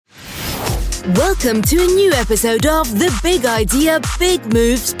Welcome to a new episode of the Big Idea, Big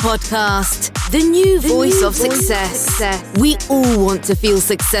Moves podcast, the new voice of success. We all want to feel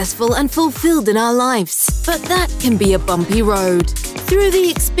successful and fulfilled in our lives, but that can be a bumpy road. Through the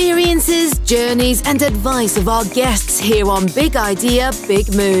experiences, journeys, and advice of our guests here on Big Idea,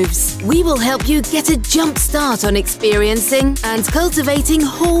 Big Moves, we will help you get a jump start on experiencing and cultivating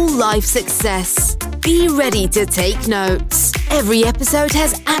whole life success. Be ready to take notes. Every episode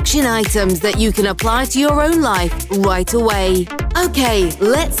has action items that you can apply to your own life right away. Okay,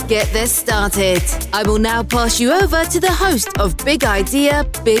 let's get this started. I will now pass you over to the host of Big Idea,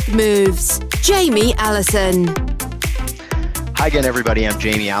 Big Moves, Jamie Allison. Hi again, everybody. I'm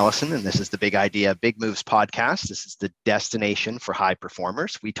Jamie Allison, and this is the Big Idea, Big Moves podcast. This is the destination for high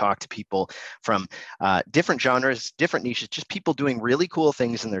performers. We talk to people from different genres, different niches, just people doing really cool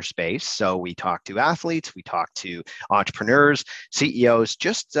things in their space. So we talk to athletes, we talk to entrepreneurs, CEOs,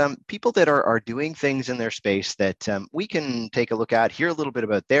 just people that are doing things in their space that we can take a look at, hear a little bit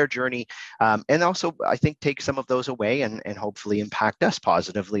about their journey, and also, I think, take some of those away and hopefully impact us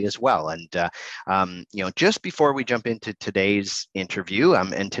positively as well. And, just before we jump into today's interview,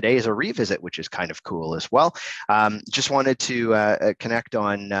 and today is a revisit, which is kind of cool as well. Just wanted to connect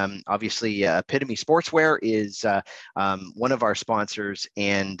on, obviously, Epitome Sportswear is one of our sponsors,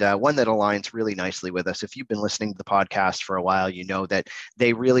 and one that aligns really nicely with us. If you've been listening to the podcast for a while, you know that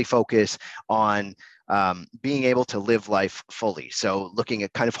they really focus on being able to live life fully. So looking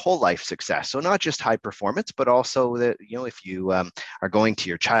at kind of whole life success. So not just high performance, but also that, if you are going to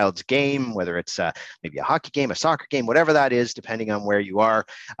your child's game, whether it's maybe a hockey game, a soccer game, whatever that is, depending on where you are,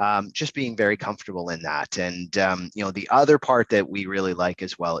 just being very comfortable in that. And, the other part that we really like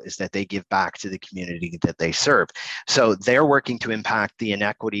as well is that they give back to the community that they serve. So they're working to impact the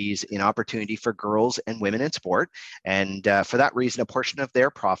inequities in opportunity for girls and women in sport. And for that reason, a portion of their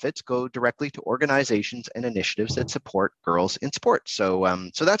profits go directly to organizations and initiatives that support girls in sports. So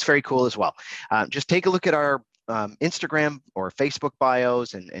that's very cool as well. Just take a look at our Instagram or Facebook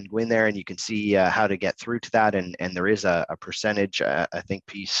bios and go in there, and you can see how to get through to that. And there is a percentage, I think,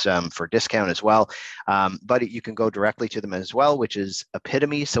 piece for discount as well. But you can go directly to them as well, which is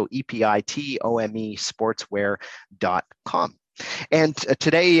Epitome, so EPITOME sportswear.com. And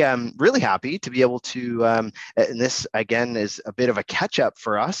today, I'm really happy to be able to, and this again is a bit of a catch up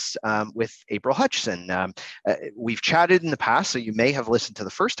for us with April Hutchison. We've chatted in the past, so you may have listened to the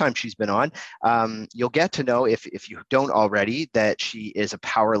first time she's been on. You'll get to know, if you don't already, that she is a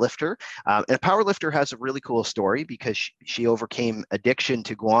power lifter. And a power lifter has a really cool story because she overcame addiction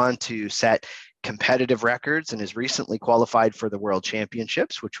to go on to set competitive records and is recently qualified for the World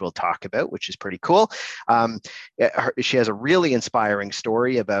Championships, which we'll talk about, which is pretty cool. She has a really inspiring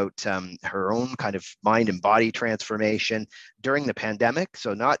story about her own kind of mind and body transformation during the pandemic.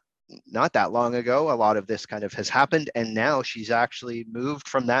 So not that long ago, a lot of this kind of has happened, and now she's actually moved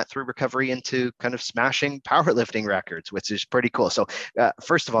from that through recovery into kind of smashing powerlifting records, which is pretty cool. So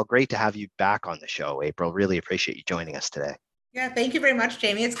first of all, great to have you back on the show, April. Really appreciate you joining us today. Yeah, thank you very much,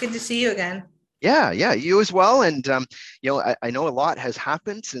 Jamie. It's good to see you again. Yeah, you as well. And, I know a lot has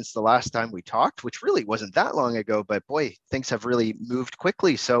happened since the last time we talked, which really wasn't that long ago, but boy, things have really moved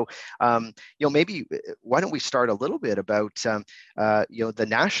quickly. So, maybe why don't we start a little bit about, the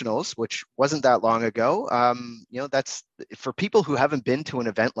Nationals, which wasn't that long ago. That's for people who haven't been to an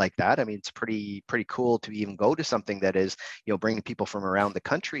event like that. I mean, it's pretty cool to even go to something that is, bringing people from around the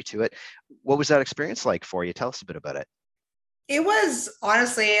country to it. What was that experience like for you? Tell us a bit about it. It was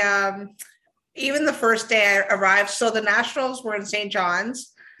honestly, even the first day I arrived, so the Nationals were in St.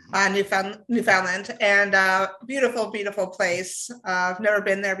 John's, Newfoundland, and beautiful, beautiful place. I've never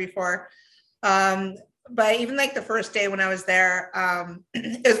been there before. But even like the first day when I was there,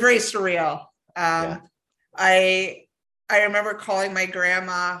 it was very surreal. I remember calling my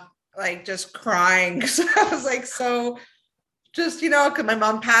grandma, like just crying, because I was like, so just, because my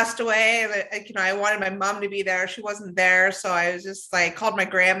mom passed away, and I wanted my mom to be there. She wasn't there. So I was just like, called my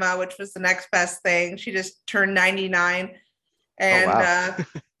grandma, which was the next best thing. She just turned 99. And I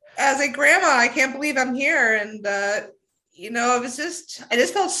was like, Grandma, I can't believe I'm here. And, it was I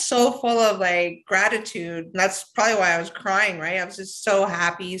just felt so full of like gratitude. And that's probably why I was crying, right? I was just so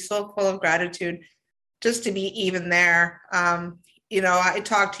happy, so full of gratitude just to be even there. I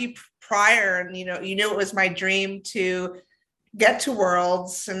talked to you prior, and, you knew it was my dream to get to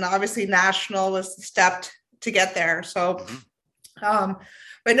Worlds, and obviously National was the step to get there. So,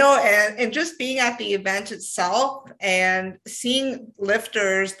 but no, and just being at the event itself and seeing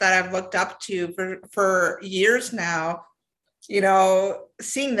lifters that I've looked up to for years now,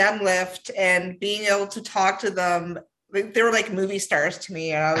 seeing them lift and being able to talk to them they were like movie stars to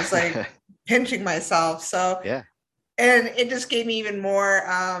me, and I was like pinching myself. So Yeah. And it just gave me even more,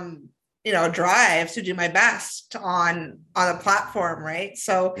 drive to do my best on a platform, right?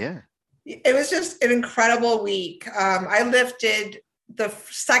 So Yeah. it was just an incredible week. I lifted the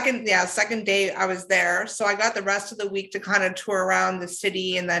second day I was there, so I got the rest of the week to kind of tour around the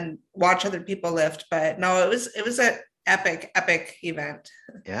city and then watch other people lift. But no, it was an epic event.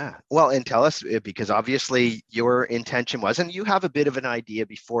 Yeah. Well, and tell us, because obviously your intention was, and you have a bit of an idea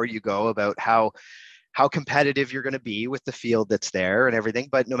before you go about how competitive you're going to be with the field that's there and everything.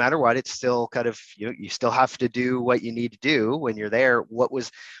 But no matter what, it's still kind of, you still have to do what you need to do when you're there.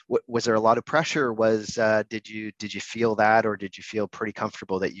 Was there a lot of pressure? Did you feel that, or did you feel pretty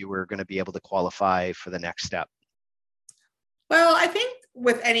comfortable that you were going to be able to qualify for the next step? Well, I think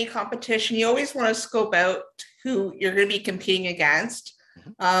with any competition, you always want to scope out who you're going to be competing against.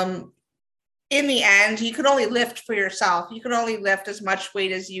 Mm-hmm. In the end, you can only lift for yourself. You can only lift as much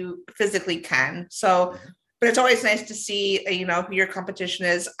weight as you physically can. So, but it's always nice to see, who your competition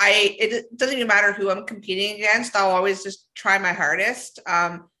is. It doesn't even matter who I'm competing against. I'll always just try my hardest.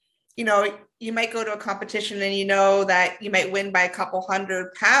 You might go to a competition and you know that you might win by a couple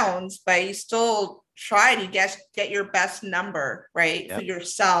 100 pounds, but you still try to get your best number, right, for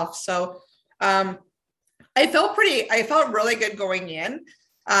yourself. So, I felt really good going in.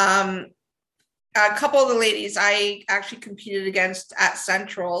 A couple of the ladies I actually competed against at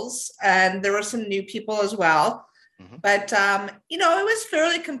Centrals, and there were some new people as well. Mm-hmm. But, it was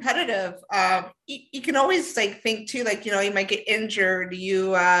fairly competitive. You can always think too, you might get injured.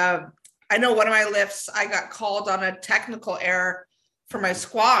 I know one of my lifts, I got called on a technical error for my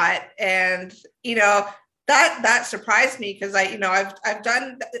squat. And, that surprised me because I've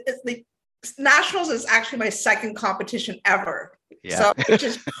done Nationals is actually my second competition ever. Yeah. So it's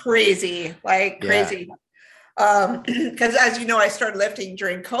just crazy, crazy. Because as you know, I started lifting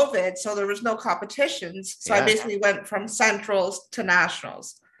during COVID, so there was no competitions. So I basically went from Centrals to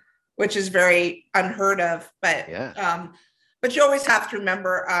Nationals, which is very unheard of. But but you always have to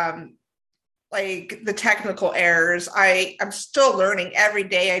remember the technical errors. I'm still learning every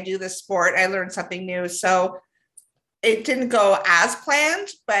day I do this sport. I learn something new. So it didn't go as planned,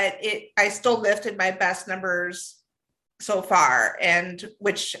 but I still lifted my best numbers so far, and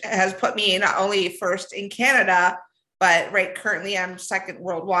which has put me not only first in Canada, but currently I'm second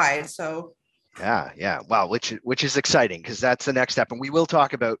worldwide. So yeah. Wow, which is exciting, because that's the next step, and we will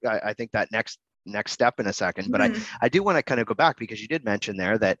talk about I think that next step in a second. But I do want to kind of go back, because you did mention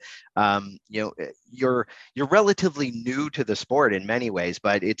there that you're relatively new to the sport in many ways,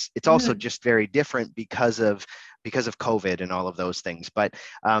 but it's also just very different because of COVID and all of those things. But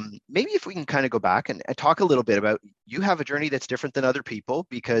maybe if we can kind of go back and talk a little bit about, you have a journey that's different than other people,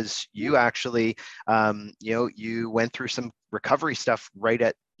 because you actually you went through some recovery stuff right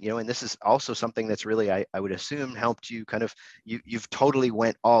at, and this is also something that's really, I would assume, helped you kind of, you've totally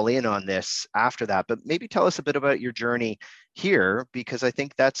went all in on this after that. But maybe tell us a bit about your journey here, because I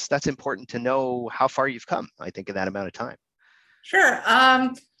think that's important to know how far you've come, I think, in that amount of time. Sure.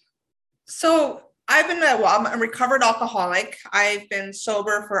 So I've been I'm a recovered alcoholic. I've been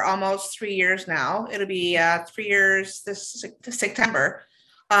sober for almost 3 years now. It'll be 3 years this September.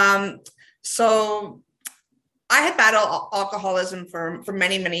 So I had battled alcoholism for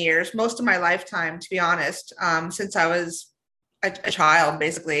many, many years, most of my lifetime, to be honest, since I was a child,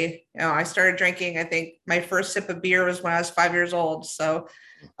 basically. I started drinking, I think my first sip of beer was when I was 5 years old. So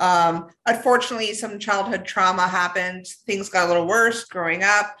unfortunately, some childhood trauma happened. Things got a little worse growing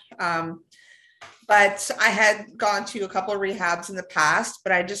up. But I had gone to a couple of rehabs in the past,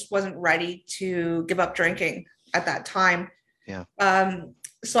 but I just wasn't ready to give up drinking at that time. Yeah.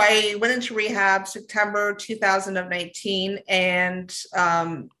 So I went into rehab September 2019, and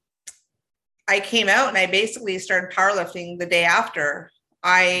I came out and I basically started powerlifting the day after.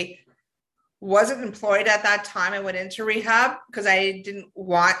 I wasn't employed at that time. I went into rehab because I didn't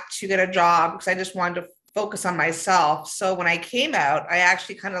want to get a job, because I just wanted to focus on myself. So when I came out, I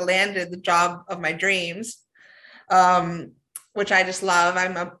actually kind of landed the job of my dreams, which I just love.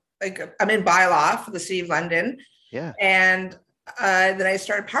 I'm in bylaw for the City of London. Yeah. And then I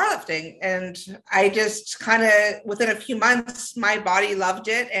started powerlifting, and I just kind of, within a few months, my body loved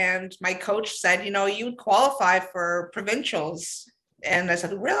it. And my coach said, you would qualify for provincials. And I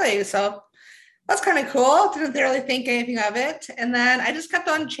said, really? So that's kind of cool. Didn't really think anything of it. And then I just kept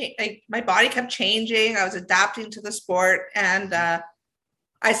on my body kept changing. I was adapting to the sport, and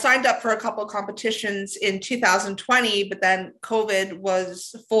I signed up for a couple of competitions in 2020, but then COVID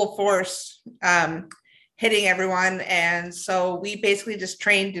was full force hitting everyone. And so we basically just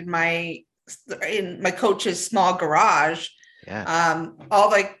trained in my in my coach's small garage. Yeah. All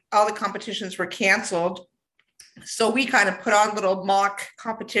the competitions were canceled. So we kind of put on little mock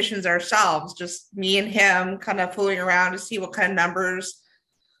competitions ourselves, just me and him kind of fooling around to see what kind of numbers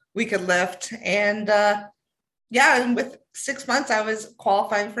we could lift. And and with 6 months, I was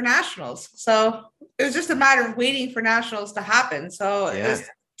qualifying for nationals. So it was just a matter of waiting for nationals to happen. So it was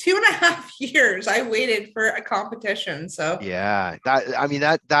 2.5 years I waited for a competition. So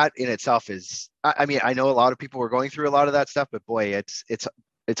that in itself is, I know a lot of people were going through a lot of that stuff, but boy,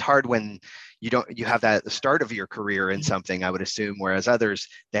 it's hard when you have that at the start of your career in something, I would assume, whereas others,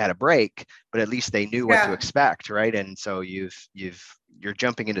 they had a break, but at least they knew what to expect, right? And so you're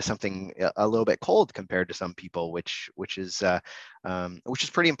jumping into something a little bit cold compared to some people, which is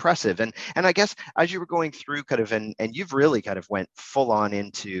pretty impressive. And I guess as you were going through kind of, and you've really kind of went full on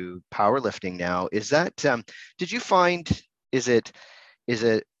into powerlifting now, is that did you find, is it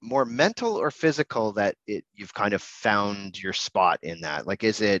more mental or physical that you've kind of found your spot in that? Like,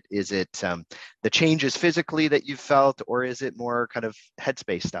 is it the changes physically that you've felt, or is it more kind of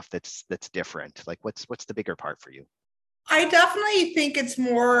headspace stuff that's different? Like, what's the bigger part for you? I definitely think it's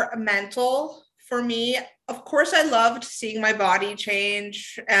more mental for me. Of course, I loved seeing my body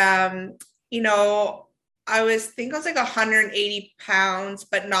change. I was like 180 pounds,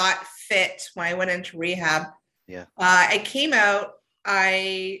 but not fit when I went into rehab. Yeah. I came out,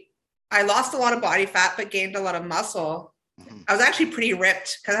 I lost a lot of body fat, but gained a lot of muscle. Mm-hmm. I was actually pretty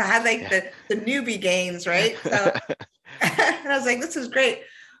ripped because I had the newbie gains, right? So and I was like, this is great.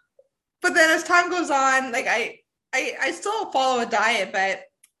 But then as time goes on, like I still follow a diet, but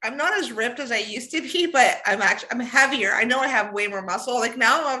I'm not as ripped as I used to be, but I'm heavier. I know I have way more muscle. Like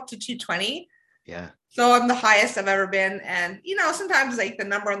now I'm up to 220. Yeah. So I'm the highest I've ever been. And, sometimes like the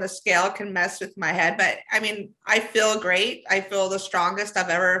number on the scale can mess with my head, but I mean, I feel great. I feel the strongest I've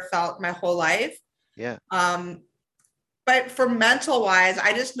ever felt my whole life. Yeah. But for mental wise,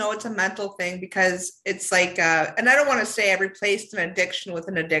 I just know it's a mental thing because it's like, and I don't want to say I replaced an addiction with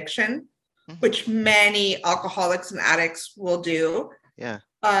an addiction, mm-hmm. which many alcoholics and addicts will do. Yeah.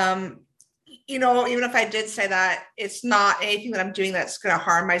 Even if I did say that, it's not anything that I'm doing that's going to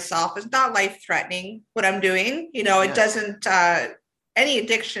harm myself. It's not life-threatening what I'm doing. It doesn't, any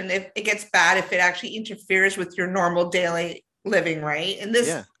addiction, if it gets bad, if it actually interferes with your normal daily living, right? And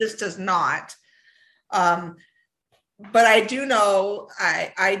this does not. But I do know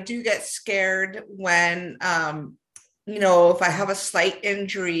I do get scared when, if I have a slight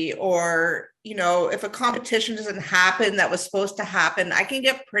injury or, if a competition doesn't happen that was supposed to happen, I can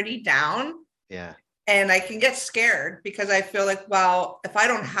get pretty down. Yeah. And I can get scared because I feel like, well, if I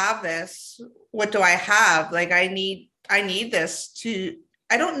don't have this, what do I have? Like, I need this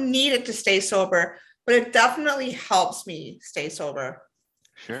I don't need it to stay sober, but it definitely helps me stay sober.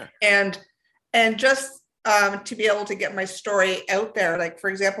 Sure. And just to be able to get my story out there, like, for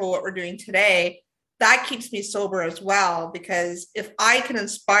example, what we're doing today, that keeps me sober as well, because if I can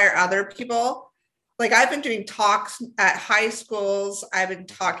inspire other people, like I've been doing talks at high schools, I've been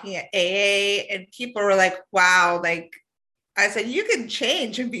talking at AA, and people were like, wow, like I said, you can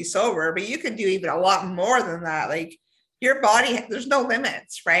change and be sober, but you can do even a lot more than that. Like your body, there's no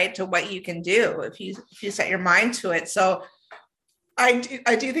limits, right, to what you can do if you set your mind to it. So I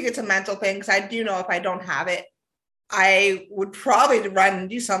do think it's a mental thing, because I do know if I don't have it, I would probably run and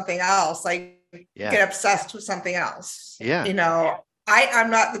do something else, like get obsessed with something else. Yeah. I'm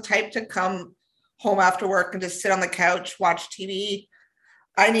not the type to come home after work and just sit on the couch, watch TV.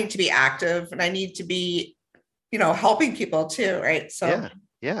 I need to be active, and I need to be, helping people too. Right. So,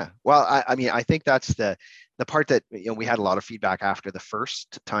 yeah. Well, I think that's the part that, we had a lot of feedback after the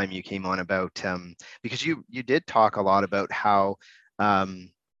first time you came on about, because you did talk a lot about how,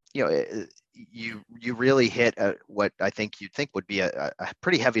 you really hit what I think you'd think would be a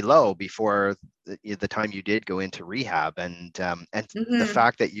pretty heavy low before the time you did go into rehab, and mm-hmm. the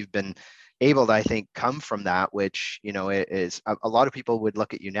fact that you've been able to, I think, come from that, which, it is a lot of people would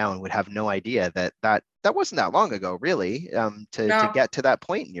look at you now and would have no idea that wasn't that long ago, really, to get to that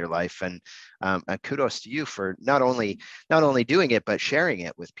point in your life. And kudos to you for not only doing it, but sharing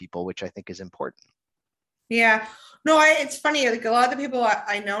it with people, which I think is important. Yeah, no, it's funny. Like a lot of the people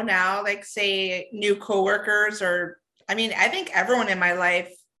I know now, like say new coworkers, or, I think everyone in my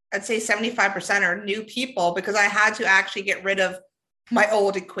life, I'd say 75% are new people, because I had to actually get rid of my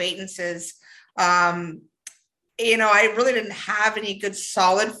old acquaintances. I really didn't have any good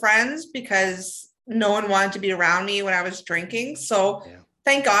solid friends because no one wanted to be around me when I was drinking. So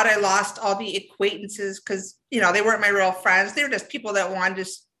thank God I lost all the acquaintances, because, they weren't my real friends. They were just people that wanted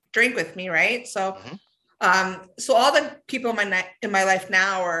to drink with me. Right. So, so all the people in my life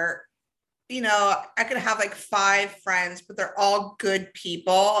now are, I could have like 5 friends, but they're all good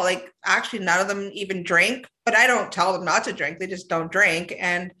people. Like actually none of them even drink, but I don't tell them not to drink. They just don't drink.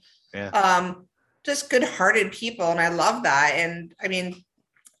 And just good-hearted people. And I love that. And I mean,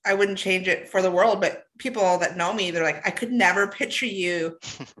 I wouldn't change it for the world, but people that know me, they're like, I could never picture you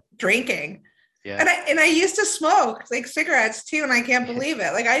drinking. Yeah. And I used to smoke like cigarettes too. And I can't believe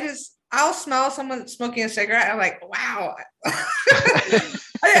it. Like I'll smell someone smoking a cigarette. And I'm like, wow.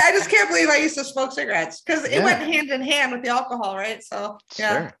 I just can't believe I used to smoke cigarettes because it went hand in hand with the alcohol, right? So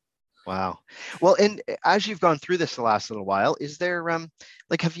yeah. Sure. Wow. Well, and as you've gone through this the last little while, is there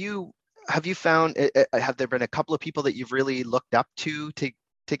like have you found have there been a couple of people that you've really looked up to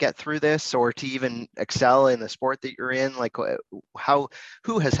get through this, or to even excel in the sport that you're in? Like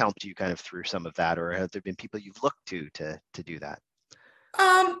who has helped you kind of through some of that, or have there been people you've looked to do that?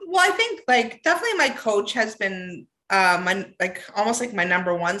 Well, I think like definitely my coach has been almost like my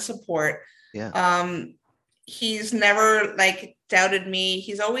number one support. Yeah. He's never like doubted me.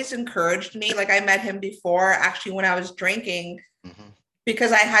 He's always encouraged me. Like I met him before actually when I was drinking,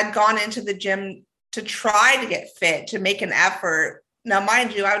 because I had gone into the gym to try to get fit, to make an effort. Now,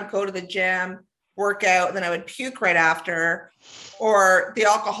 mind you, I would go to the gym, work out, and then I would puke right after, or the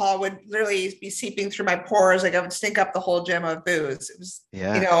alcohol would literally be seeping through my pores. Like I would stink up the whole gym of booze. It was,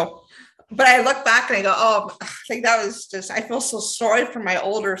 but I look back and I go, oh, like that was just, I feel so sorry for my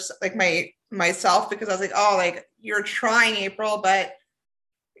older, like myself, because I was like, oh, like you're trying, April, but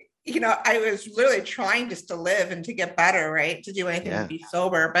I was literally trying just to live and to get better, right? To do anything to be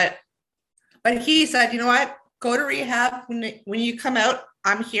sober. But he said, you know what? Go to rehab. When you come out,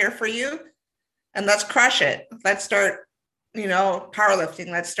 I'm here for you. And let's crush it. Let's start, powerlifting.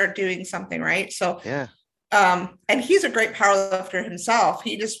 Let's start doing something, right? So, and he's a great powerlifter himself.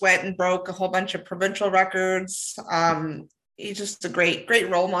 He just went and broke a whole bunch of provincial records. He's just a great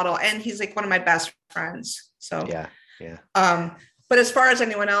role model. And he's like one of my best friends. So, but as far as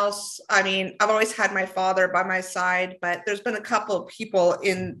anyone else, I mean, I've always had my father by my side, but there's been a couple of people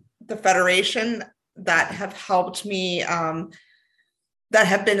in the federation that have helped me, that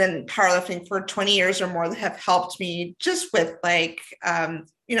have been in powerlifting for 20 years or more, that have helped me just with like,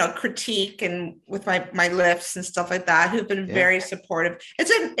 critique and with my lifts and stuff like that, who've been very supportive.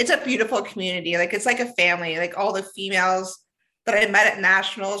 It's a beautiful community. Like it's like a family, like all the females that I met at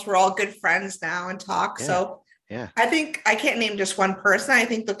nationals, we're all good friends now and talk. So I think I can't name just one person. I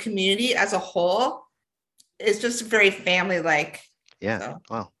think the community as a whole is just very family-like. Yeah. So.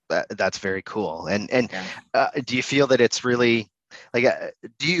 Well, that's very cool. And do you feel that it's really like,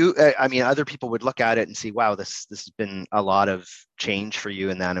 I mean, other people would look at it and see, wow, this has been a lot of change for you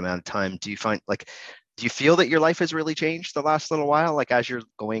in that amount of time. Do you feel that your life has really changed the last little while? Like as you're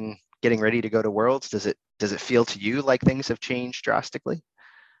getting ready to go to Worlds, does it feel to you like things have changed drastically?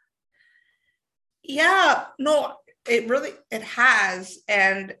 Yeah, no, it has.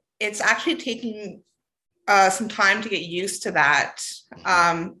 And it's actually taking some time to get used to that.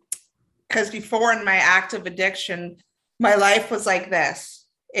 Because before in my active addiction, my life was like this.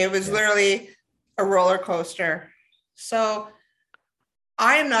 It was literally a roller coaster. So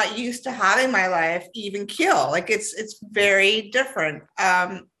I am not used to having my life even keel. Like it's very different.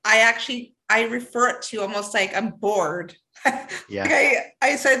 I refer it to almost like I'm bored. Like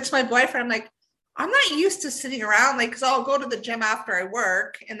I said to my boyfriend, I'm like, I'm not used to sitting around, like, because I'll go to the gym after I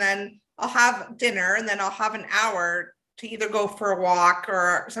work and then I'll have dinner and then I'll have an hour to either go for a walk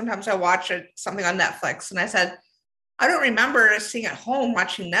or sometimes I watch something on Netflix. And I said, I don't remember sitting at home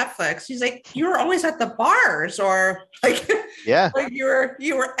watching Netflix. He's like, you were always at the bars or like, like you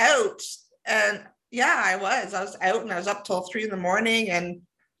were out. And I was out and I was up till 3 a.m. And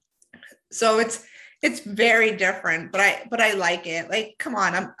so it's very different, but I like it. Like, come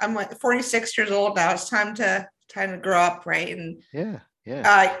on, I'm like 46 years old now. It's time to grow up. Right. And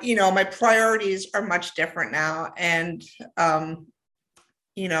my priorities are much different now. And,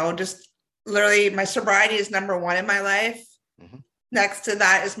 just literally my sobriety is number one in my life. Next to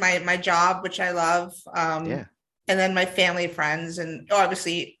that is my job, which I love. And then my family, friends, and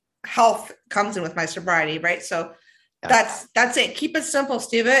obviously health comes in with my sobriety. Right. So that's it. Keep it simple,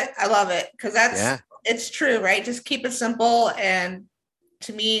 Steve. I love it. Cause it's true, right? Just keep it simple. And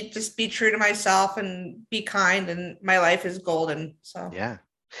to me, just be true to myself and be kind. And my life is golden. So,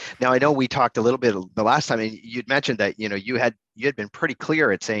 Now I know we talked a little bit the last time, and you'd mentioned that you had been pretty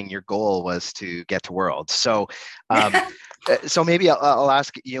clear at saying your goal was to get to Worlds. So, so maybe I'll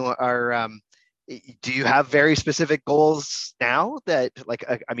ask you: do you have very specific goals now? That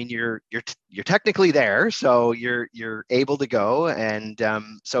I mean, you're technically there, so you're able to go, and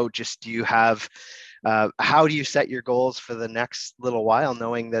so just do you have how do you set your goals for the next little while,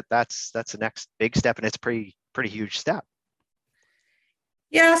 knowing that that's the next big step, and it's pretty huge step?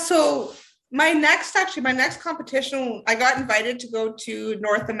 Yeah, so my next competition, I got invited to go to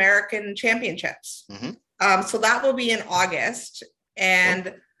North American Championships. So that will be in August,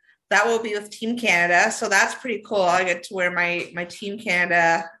 and that will be with Team Canada. So that's pretty cool. I get to wear my Team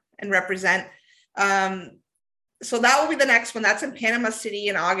Canada and represent. So that will be the next one. That's in Panama City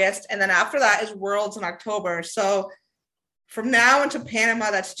in August. And then after that is Worlds in October. So from now into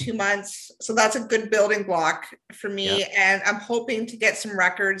Panama, that's 2 months. So that's a good building block for me. Yeah. And I'm hoping to get some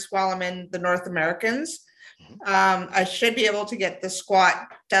records while I'm in the North Americans. I should be able to get the squat,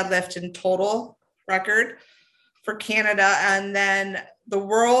 deadlift, and total record for Canada. And then the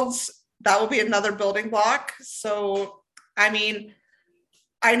Worlds, that will be another building block. So, I mean,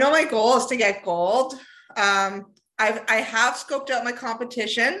 I know my goal is to get gold. I have scoped out my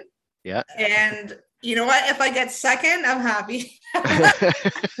competition. Yeah. And you know what? If I get second, I'm happy.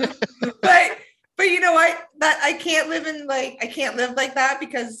 but you know what? That I can't live like that,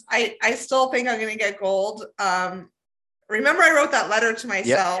 because I still think I'm gonna get gold. Remember I wrote that letter to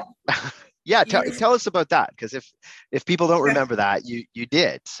myself. Yeah. Tell us about that, because if people don't remember that, you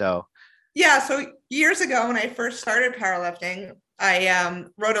did. So so years ago when I first started powerlifting, I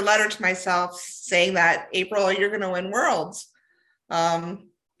wrote a letter to myself saying that, April, you're going to win Worlds.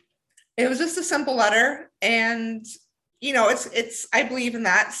 It was just a simple letter. And, you know, it's, I believe in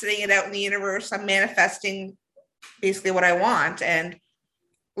that, sitting it out in the universe. I'm manifesting basically what I want. And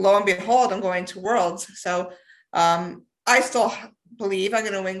lo and behold, I'm going to Worlds. So I still believe I'm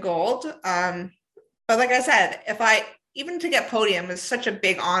going to win gold. But like I said, even to get podium is such a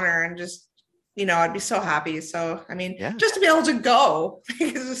big honor, and just, you know, I'd be so happy. So, I mean, just to be able to go.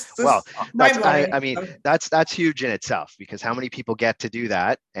 That's huge in itself, because how many people get to do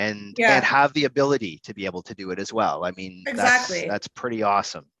that and have the ability to be able to do it as well? I mean, exactly. That's pretty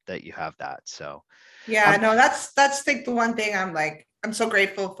awesome that you have that. So, that's like the one thing I'm so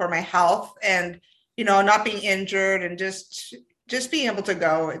grateful for, my health, and, you know, not being injured, and just being able to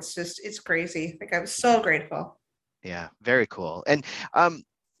go. It's crazy. Like, I'm so grateful. Yeah, very cool. And,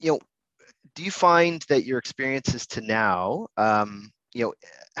 you know, do you find that your experiences to now, you know,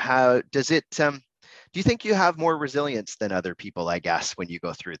 how does it, do you think you have more resilience than other people, I guess, when you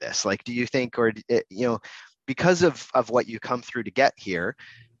go through this? Like, do you think, or, you know, because of what you come through to get here,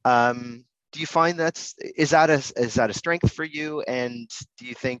 do you find is that a strength for you? And do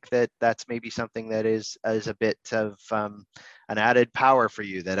you think that that's maybe something that is a bit of an added power for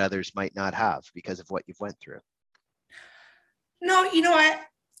you that others might not have because of what you've went through? No, you know what?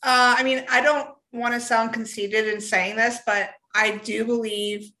 I mean, I don't want to sound conceited in saying this, but I do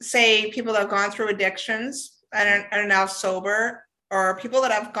believe, say, people that have gone through addictions and are now sober, or people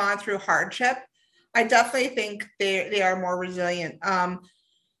that have gone through hardship, I definitely think they are more resilient.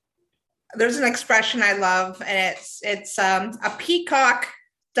 There's an expression I love, and it's a peacock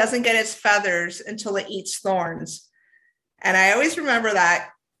doesn't get its feathers until it eats thorns. And I always remember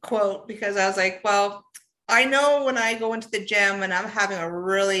that quote, because I was like, well, I know when I go into the gym and I'm having a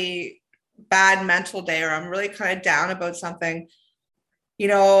really bad mental day, or I'm really kind of down about something, you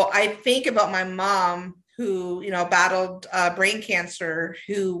know, I think about my mom, who, you know, battled brain cancer,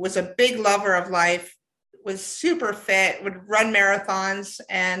 who was a big lover of life, was super fit, would run marathons,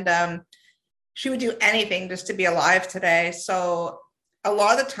 and she would do anything just to be alive today. So a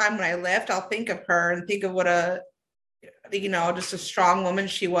lot of the time when I lift, I'll think of her and think of what just a strong woman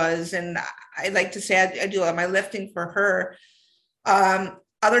she was. And I like to say I do all my lifting for her.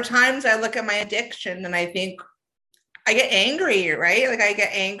 Other times I look at my addiction and I think, I get angry, right? Like, I get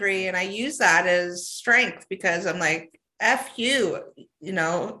angry and I use that as strength, because I'm like, F you, you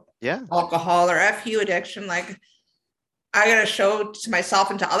know, alcohol, or F you addiction. Like, I got to show to myself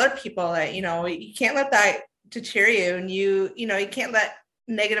and to other people that, you know, you can't let that deter you. And you can't let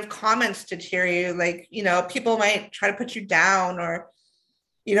negative comments deter you. Like, you know, people might try to put you down, or,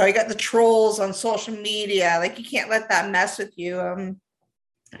 you know, you got the trolls on social media. Like, you can't let that mess with you.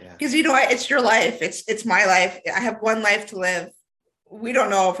 Because, you know, it's your life. It's my life. I have one life to live. We don't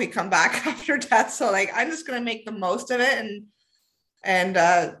know if we come back after death. So, like, I'm just going to make the most of it and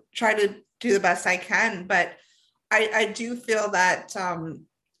try to do the best I can. But I do feel that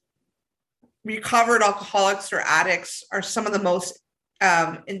recovered alcoholics or addicts are some of the most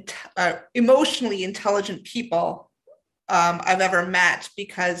emotionally intelligent people I've ever met.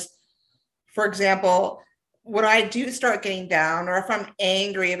 Because, for example, when I do start getting down, or if I'm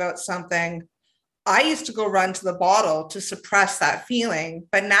angry about something, I used to go run to the bottle to suppress that feeling.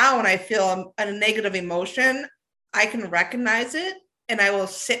 But now when I feel a negative emotion, I can recognize it and I will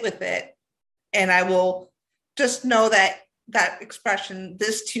sit with it And I will just know that expression,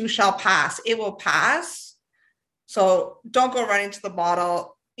 this too shall pass. It will pass. So don't go running to the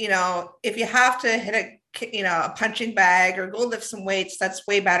bottle. If you have to hit a punching bag or go lift some weights, that's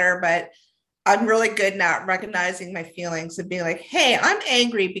way better. But I'm really good now at recognizing my feelings and being like, hey, I'm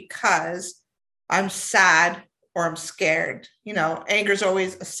angry because I'm sad or I'm scared. Anger is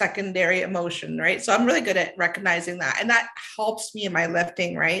always a secondary emotion, right? So I'm really good at recognizing that. And that helps me in my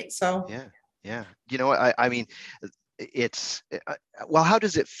lifting, right? So yeah. I mean, it's, well, how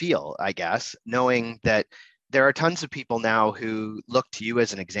does it feel, I guess, knowing that there are tons of people now who look to you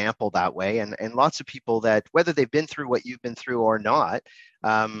as an example that way, and lots of people that, whether they've been through what you've been through or not,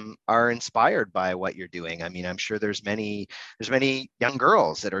 are inspired by what you're doing. I mean, I'm sure there's many young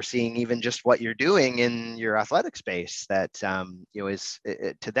girls that are seeing even just what you're doing in your athletic space that is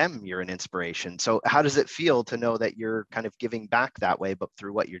to them, you're an inspiration. So how does it feel to know that you're kind of giving back that way, but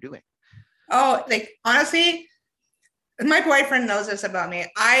through what you're doing? Oh, honestly, my boyfriend knows this about me.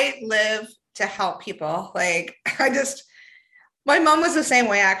 I live to help people. My mom was the same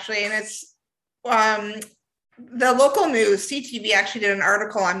way, actually. And it's the local news, CTV, actually did an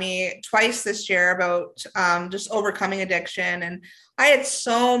article on me twice this year about just overcoming addiction. And I had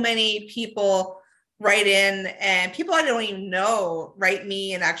so many people write in, and people I don't even know write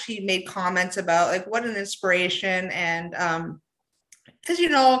me and actually made comments about what an inspiration. And because,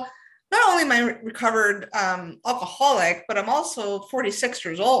 not only am I recovered alcoholic, but I'm also 46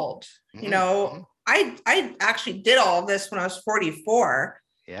 years old. Mm-hmm. I actually did all of this when I was 44.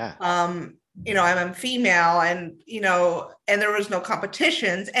 Yeah. I'm a female, and and there was no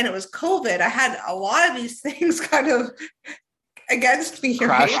competitions, and it was COVID. I had a lot of these things kind of against me.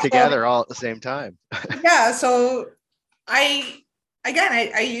 Crashed together all at the same time. Yeah. So I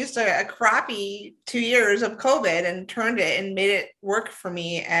used a crappy 2 years of COVID and turned it and made it work for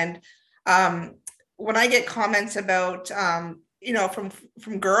me. And when I get comments about,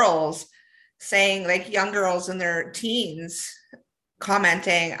 from girls saying, young girls in their teens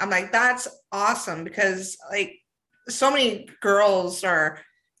commenting, I'm like, that's awesome, because so many girls are,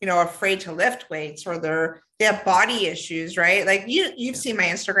 afraid to lift weights, or they have body issues, right? You've seen my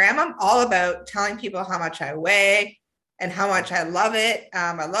Instagram. I'm all about telling people how much I weigh and how much I love it.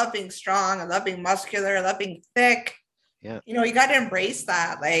 I love being strong. I love being muscular. I love being thick. Yeah. You got to embrace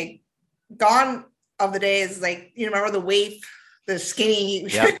that. Gone of the days, remember the waif, the skinny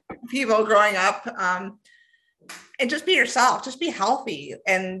people growing up, and just be yourself, just be healthy.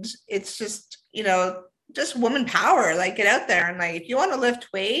 And it's just, just woman power, get out there. And if you want to lift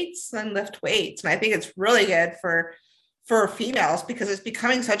weights, then lift weights. And I think it's really good for females, because it's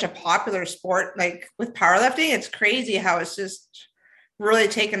becoming such a popular sport. With powerlifting, it's crazy how it's just really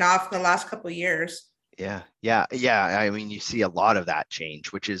taken off in the last couple of years. Yeah. I mean, you see a lot of that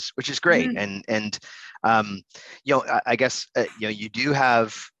change, which is great. Mm-hmm. I guess you do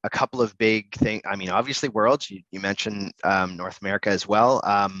have a couple of big things. I mean, obviously Worlds, you mentioned North America as well.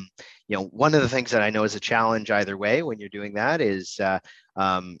 One of the things that I know is a challenge either way when you're doing that is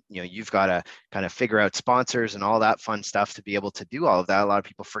you've got to kind of figure out sponsors and all that fun stuff to be able to do all of that. A lot of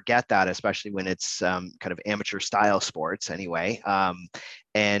people forget that, especially when it's kind of amateur style sports anyway.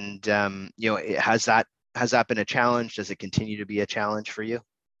 Has that been a challenge? Does it continue to be a challenge for you?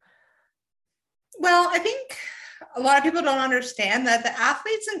 Well, I think a lot of people don't understand that the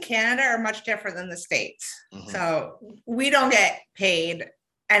athletes in Canada are much different than the States. Mm-hmm. So we don't get paid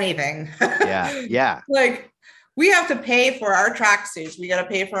anything. Yeah. We have to pay for our tracksuits. We got to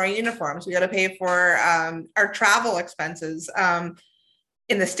pay for our uniforms. We got to pay for our travel expenses.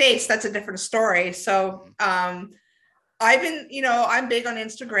 In the States, that's a different story. So I'm big on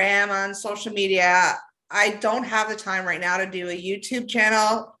Instagram, on social media. I don't have the time right now to do a YouTube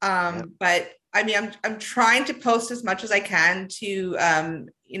channel. But I mean, I'm trying to post as much as I can to,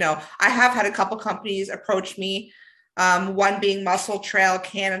 I have had a couple companies approach me. One being Muscle Trail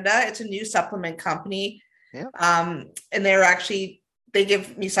Canada. It's a new supplement company. Yeah. And they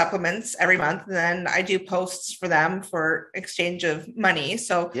give me supplements every month, and then I do posts for them for exchange of money.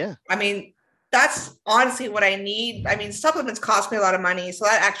 So, yeah. I mean, that's honestly what I need. I mean, supplements cost me a lot of money, so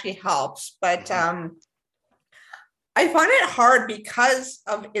that actually helps. But I find it hard because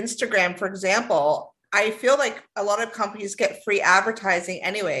of Instagram, for example. I feel like a lot of companies get free advertising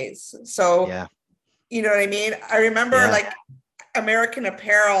anyways. So, you know what I mean? I remember American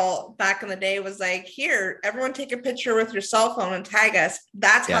Apparel back in the day was here, everyone take a picture with your cell phone and tag us.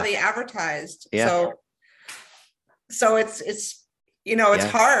 That's how they advertised. Yeah. So it's it's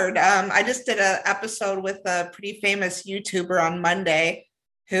hard. I just did an episode with a pretty famous YouTuber on Monday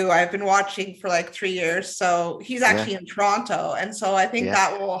who I've been watching for like 3 years. So he's actually in Toronto. And so I think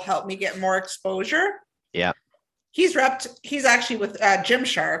that will help me get more exposure. Yeah. He's actually with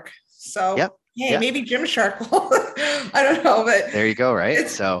Gymshark. So hey, maybe Gymshark will, I don't know, but there you go. Right.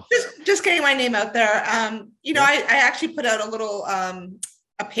 So just getting my name out there. I actually put out a little, a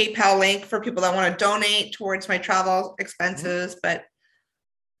PayPal link for people that want to donate towards my travel expenses, but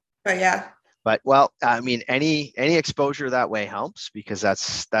yeah. But well, I mean, any exposure that way helps, because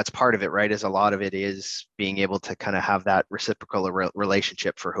that's part of it, right? Is a lot of it is being able to kind of have that reciprocal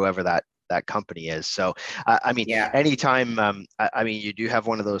relationship for whoever that company is. So, I mean, anytime, I mean, you do have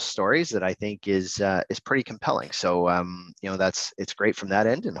one of those stories that I think is pretty compelling. So, it's great from that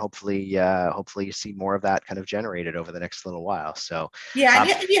end, and hopefully you see more of that kind of generated over the next little while. So, and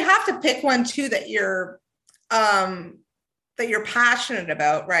you have to pick one too that you're passionate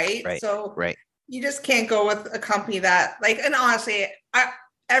about, right? So you just can't go with a company that and honestly,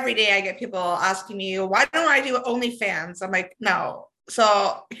 every day I get people asking me, why don't I do OnlyFans? I'm like, no.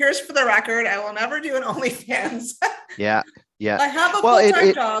 So here's for the record, I will never do an OnlyFans. Yeah. I have a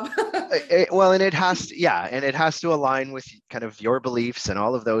full-time job. And it has to align with kind of your beliefs and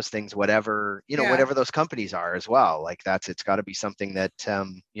all of those things, whatever those companies are as well. Like it's got to be something that,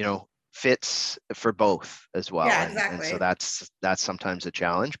 fits for both as well. Yeah, exactly. And so that's sometimes a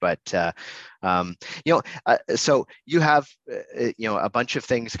challenge, but so you have a bunch of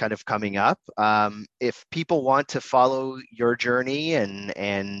things kind of coming up. If people want to follow your journey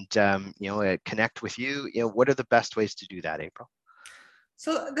and connect with you, what are the best ways to do that, April?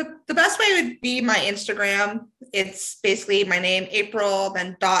 So the best way would be my Instagram. It's basically my name, April,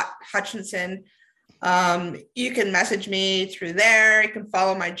 then .Hutchinson. You can message me through there. You can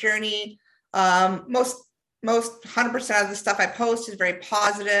follow my journey. Most 100% of the stuff I post is very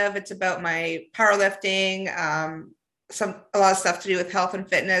positive. It's about my powerlifting, a lot of stuff to do with health and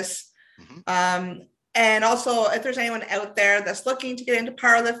fitness. And also, if there's anyone out there that's looking to get into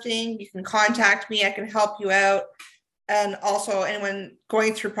powerlifting, you can contact me. I can help you out. And also, anyone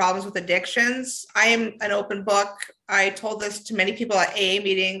going through problems with addictions, I am an open book. I told this to many people at AA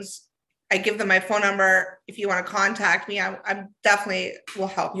meetings. I give them my phone number. If you want to contact me, I definitely will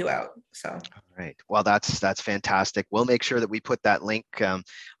help you out. So. All right. Well, that's fantastic. We'll make sure that we put that link on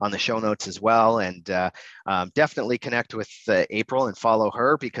the show notes as well, and definitely connect with April and follow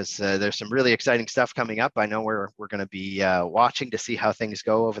her, because there's some really exciting stuff coming up. I know we're going to be watching to see how things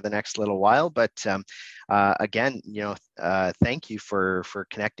go over the next little while. But again, thank you for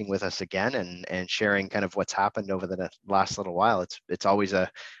connecting with us again and sharing kind of what's happened over the last little while. It's always a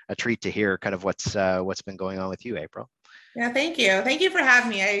treat to hear kind of what's been going on with you, April. Yeah, thank you. Thank you for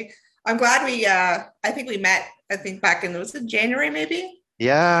having me. I'm glad I think we met, back in, was it January maybe?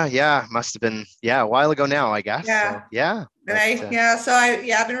 Yeah. Must have been, a while ago now, I guess. Yeah. So,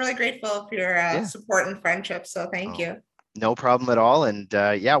 and I've been really grateful for your support and friendship. So thank you. No problem at all. And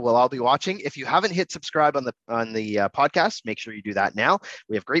we'll all be watching. If you haven't hit subscribe on the podcast, make sure you do that now.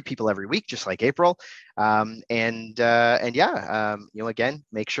 We have great people every week, just like April. Again,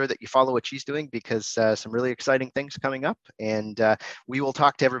 make sure that you follow what she's doing, because some really exciting things coming up. And we will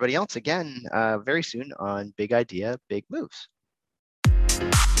talk to everybody else again very soon on Big Idea, Big Moves.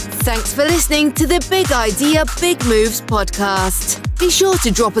 Thanks for listening to the Big Idea, Big Moves podcast. Be sure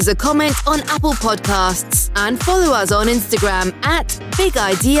to drop us a comment on Apple Podcasts and follow us on Instagram at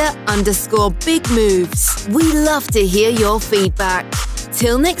 @BigIdea_Big Moves. We love to hear your feedback.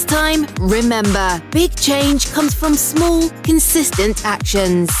 Till next time, remember, big change comes from small, consistent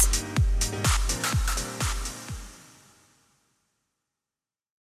actions.